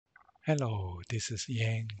Hello, this is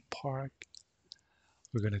Yang Park.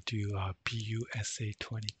 We're going to do BUSA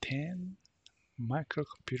 2010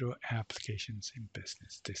 Microcomputer Applications in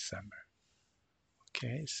Business this summer.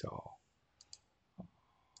 Okay, so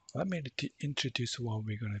let me introduce what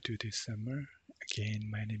we're going to do this summer.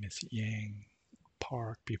 Again, my name is Yang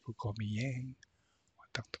Park. People call me Yang or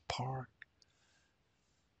Dr. Park.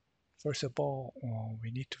 First of all,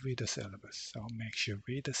 we need to read the syllabus. So make sure you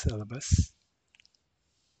read the syllabus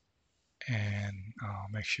and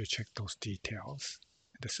make sure you check those details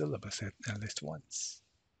in the syllabus at least once.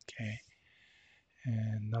 Okay.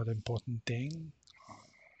 And another important thing,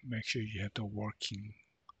 make sure you have the working,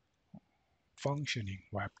 functioning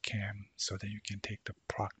webcam so that you can take the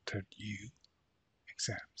Proctored U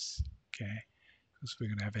exams. Okay, because we're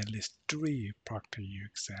going to have at least 3 Proctored U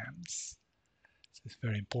exams. So it's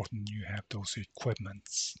very important you have those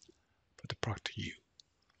equipments for the Proctored U.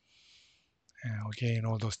 And again,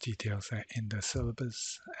 all those details are in the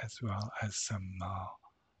syllabus as well as some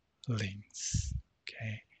links.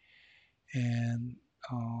 Okay, and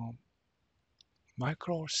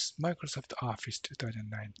Microsoft Office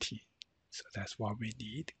 2019. So that's what we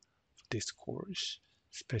need for this course,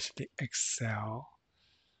 especially Excel,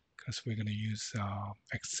 because we're going to use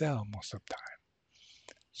Excel most of the time.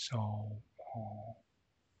 So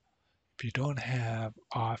if you don't have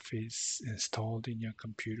Office installed in your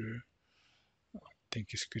computer, I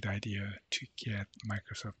think it's a good idea to get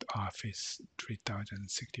Microsoft Office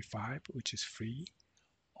 3065, which is free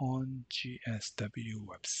on GSW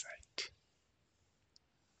website.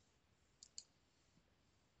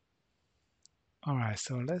 All right,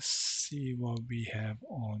 so let's see what we have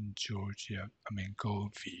on GoView,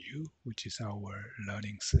 which is our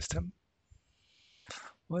learning system.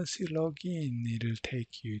 Once you log in, it'll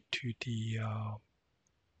take you to the,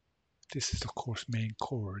 this is the main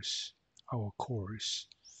course, our course,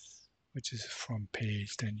 which is front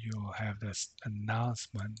page. Then you'll have this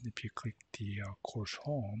announcement. If you click the course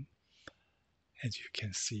home, as you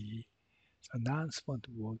can see, the announcement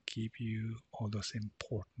will give you all those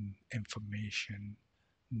important information,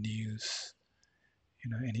 news,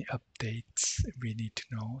 any updates we need to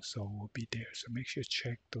know, so we'll be there. So make sure you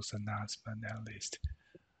check those announcements at least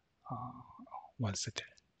once a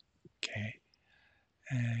day. Okay,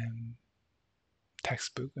 and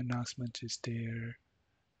textbook announcement is there.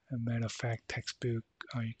 As a matter of fact, textbook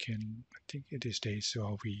you can. I think these days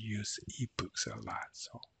we use ebooks a lot,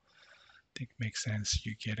 so I think it makes sense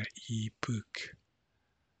you get an ebook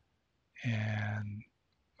and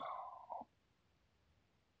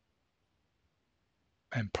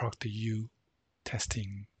Proctored U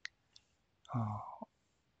testing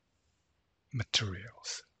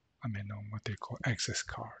materials. I mean, what they call access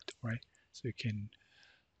card, right? So you can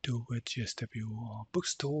do with GSW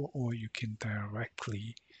bookstore, or you can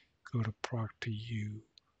directly go to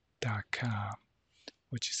proctoredu.com,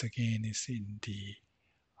 which is again is in the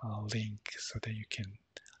link, so that you can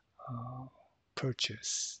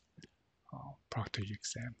purchase Proctored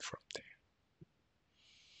exam from there.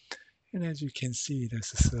 And as you can see,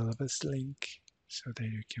 there's a syllabus link, so that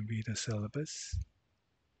you can read the syllabus.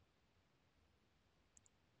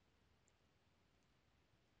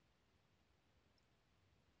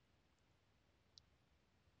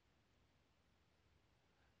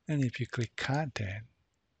 And if you click content,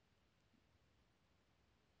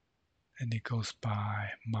 and it goes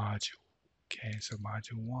by module. Okay, so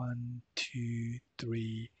module 1, 2,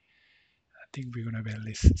 3. I think we're going to have at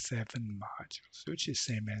least 7 modules, which is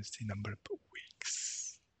same as the number of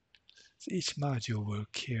weeks. So each module will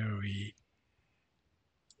carry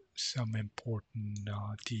some important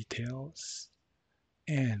details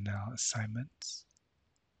and assignments.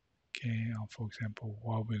 Okay, for example,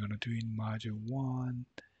 what we're going to do in module 1,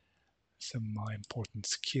 some important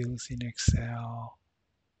skills in Excel,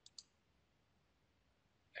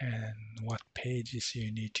 and what pages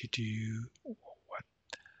you need to do,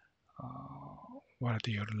 what are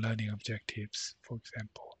your learning objectives, for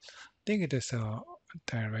example. I think it is a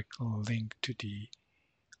direct link to the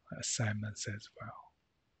assignments as well.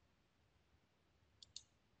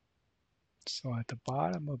 So at the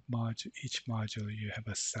bottom of each module, you have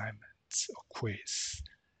assignments or quiz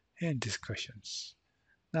and discussions.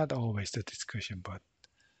 Not always the discussion, but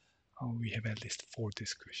we have at least 4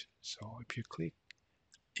 discussions. So if you click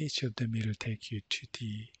each of them, it'll take you to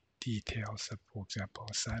the details of, for example,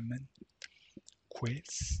 assignment,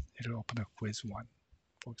 quiz. It'll open up quiz 1,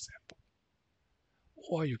 for example.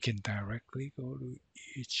 Or you can directly go to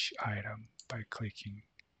each item by clicking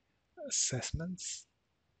assessments.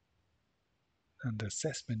 Under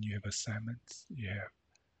assessment, you have assignments, you have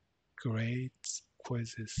grades,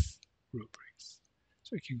 quizzes, rubrics.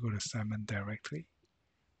 So you can go to assignment directly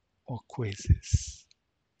or quizzes.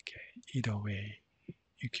 Okay, either way,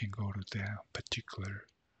 you can go to the particular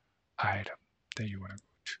item that you want to go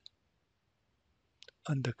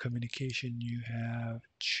to. Under communication, you have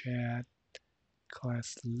chat,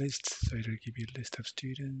 class lists, so it'll give you a list of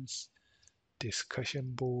students,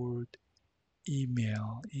 discussion board,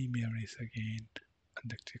 email. Email is again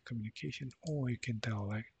under communication, or you can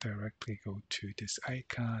directly go to this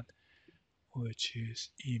icon, which is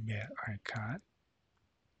email icon.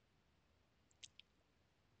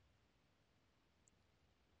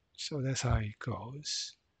 So that's how it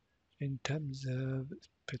goes. In terms of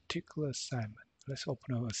particular assignment, let's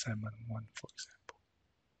open up assignment 1, for example.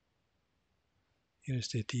 Here's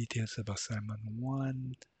the details of assignment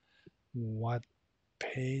 1, what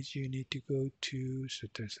page you need to go to. So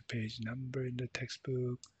there's a page number in the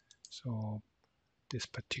textbook. So this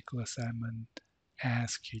particular assignment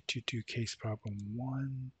asks you to do case problem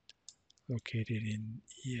 1, located in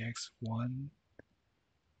EX1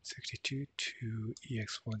 62 to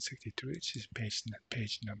EX1 63, which is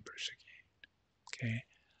page numbers again. Okay.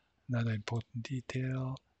 Another important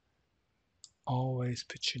detail, always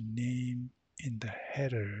put your name in the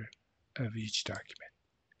header of each document.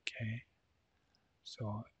 Okay.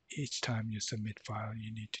 So each time you submit file,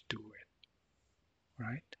 you need to do it,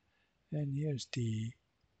 right? And here's the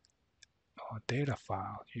data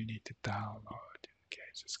file you need to download. Okay,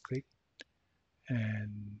 just click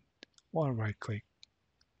and or right click,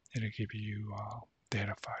 it'll give you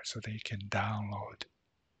data file so that you can download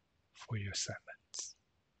for your assignments.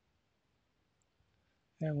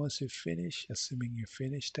 And once you finish, assuming you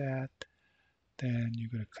finish that, then you're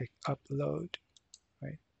going to click upload,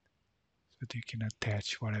 right? So that you can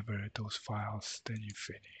attach whatever those files that you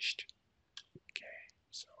finished. Okay,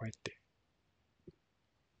 so right there.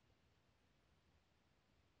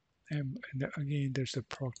 And again, there's a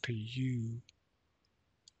ProctorU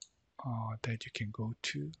that you can go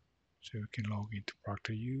to. So you can log into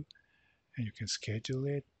ProctorU and you can schedule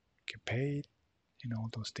it, you can pay it, all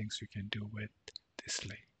those things you can do with this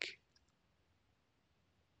link.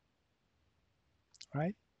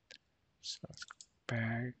 Right? So let's go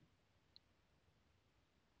back.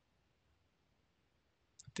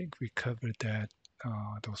 I think we covered that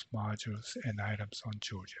those modules and items on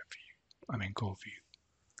Georgia View. I mean GoView.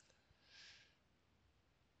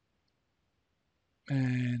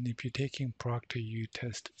 And if you're taking ProctorU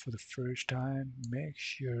test for the first time, make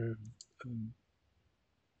sure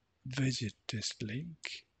visit this link.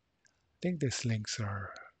 I think these links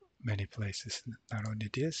are many places, not only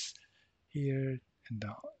this, here in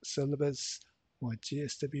the syllabus or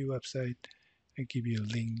GSW website, I give you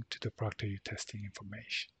a link to the ProctorU testing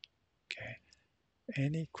information. Okay.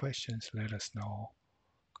 Any questions, let us know,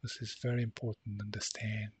 because it's very important to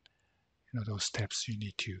understand, those steps you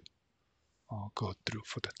need to go through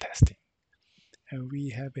for the testing. And we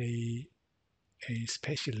have a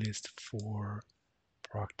specialist for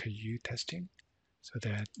ProctorU testing, so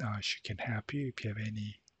that she can help you if you have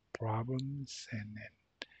any problems and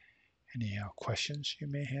any questions you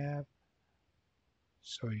may have.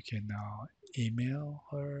 So you can email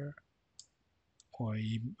her, or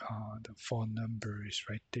the phone number is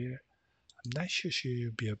right there. I'm not sure she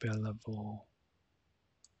will be available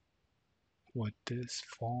with this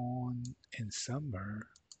phone in summer,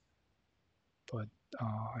 but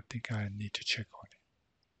I think I need to check on it.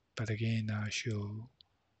 But again, she'll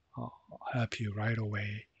help you right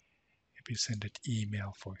away if you send an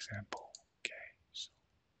email, for example. Okay. So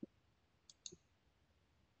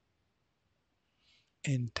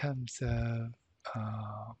in terms of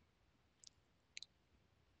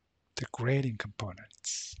the grading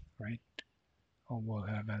components, right? We'll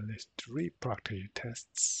have at least 3 ProctorU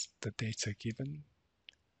tests. The dates are given.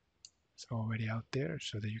 It's already out there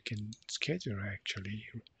so that you can schedule actually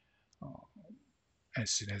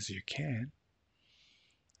as soon as you can.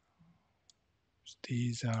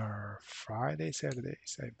 These are Friday,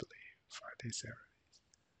 Saturdays, I believe. Friday, Saturdays.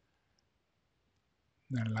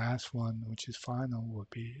 The last one, which is final, will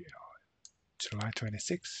be July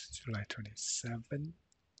 26, July 27.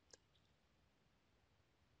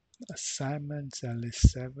 Assignments, at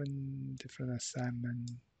least 7 different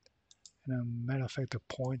assignments. And a matter of fact, the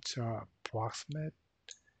points are approximate.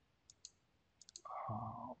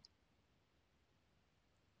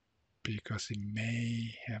 Because it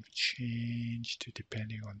may have changed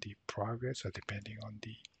depending on the progress or depending on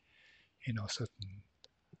the, certain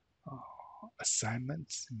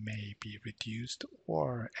assignments may be reduced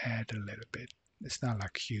or add a little bit. It's not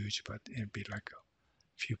like huge, but it'd be like a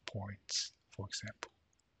few points, for example.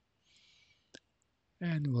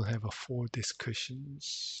 And we'll have 4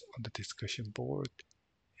 discussions on the discussion board.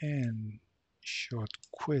 and short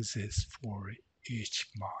quizzes for each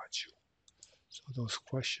module. So those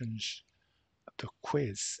questions, the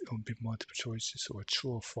quiz will be multiple choices or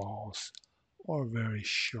true or false or very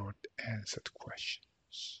short answered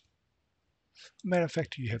questions. Matter of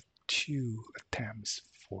fact, you have 2 attempts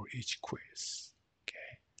for each quiz,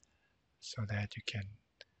 okay? So that you can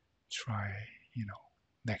try,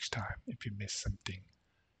 next time if you miss something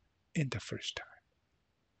in the first time.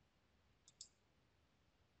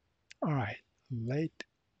 All right, late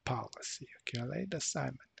policy, okay, late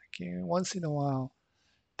assignment. Okay, once in a while,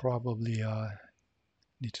 probably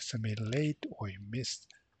need to submit late or you missed,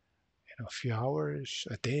 a few hours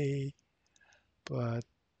a day, but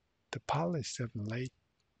the policy of late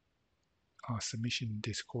submission in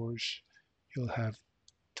this course, you'll have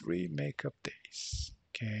 3 makeup days,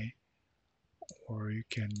 okay, or you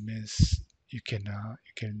can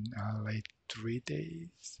late 3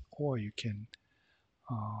 days, or you can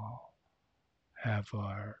uh, have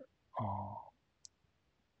uh,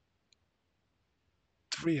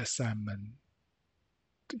 3 assignment.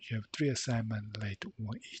 You have 3 assignment late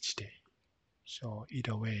one each day. So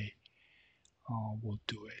either way, we'll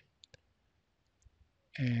do it.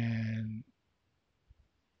 And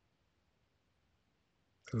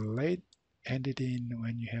late ended in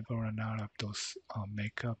when you have run out of those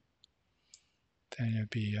makeup, then it'll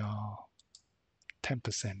be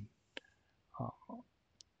 10%, uh,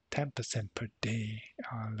 10% per day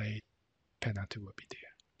late penalty will be there.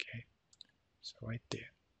 Okay, so right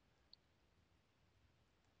there.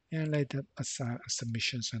 And later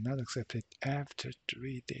submissions are not accepted after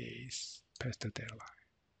 3 days past the deadline.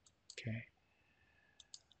 Okay,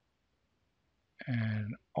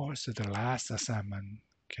 and also the last assignment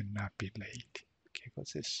cannot be late. Okay,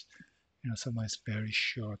 because it's someone is very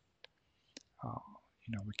short. Uh,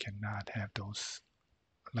 we cannot have those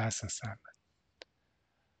last assignment.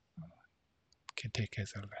 Can take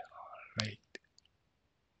as a late.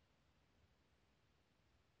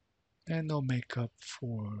 And no makeup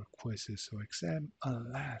for quizzes or exam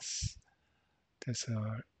unless there's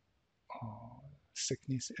a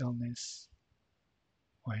sickness, illness,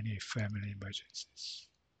 or any family emergencies.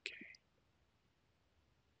 Okay.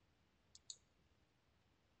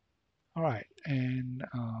 All right, and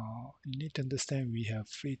you need to understand we have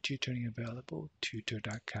free tutoring available,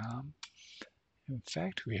 tutor.com. In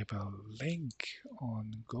fact, we have a link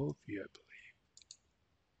on GoView, I believe.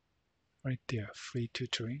 Right there, free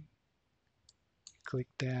tutoring. Click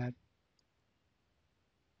that.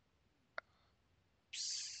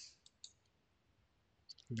 Oops.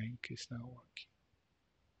 Link is not working.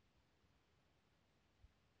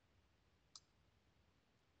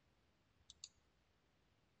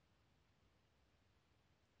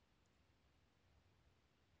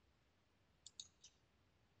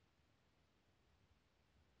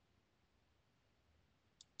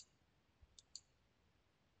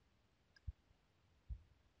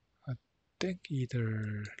 I think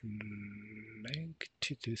either link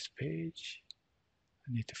to this page.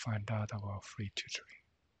 I need to find out about free tutoring.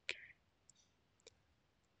 Okay.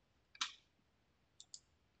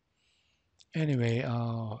 Anyway,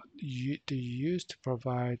 they used to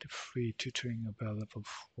provide free tutoring available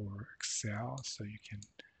for Excel, so you can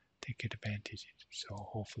take advantage. So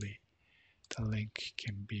hopefully the link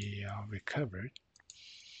can be recovered.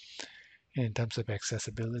 In terms of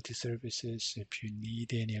accessibility services, if you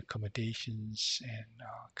need any accommodations, and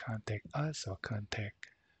contact us or contact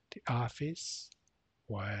the office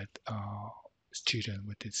with student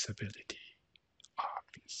with disability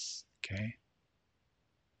office. Okay.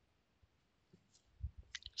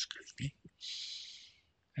 Excuse me.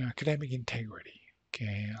 Academic integrity.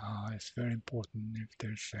 Okay, it's very important if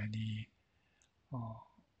there's any uh,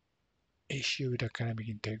 issue with academic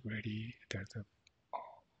integrity, there's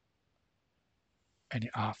any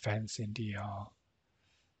offense in the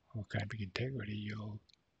academic integrity, you'll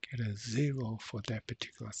get a 0 for that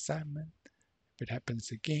particular assignment. If it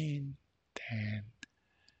happens again, then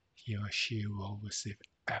he or she will receive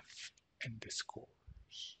F in the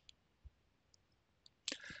scores.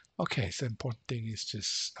 Okay, so important thing is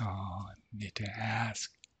just need to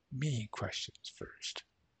ask me questions first,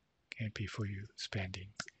 okay, before you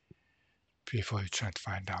try to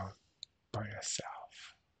find out by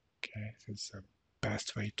yourself. Okay, so it's the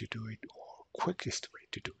best way to do it or quickest way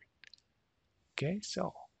to do it. Okay,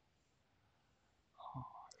 so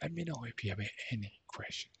let me know if you have any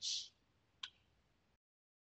questions.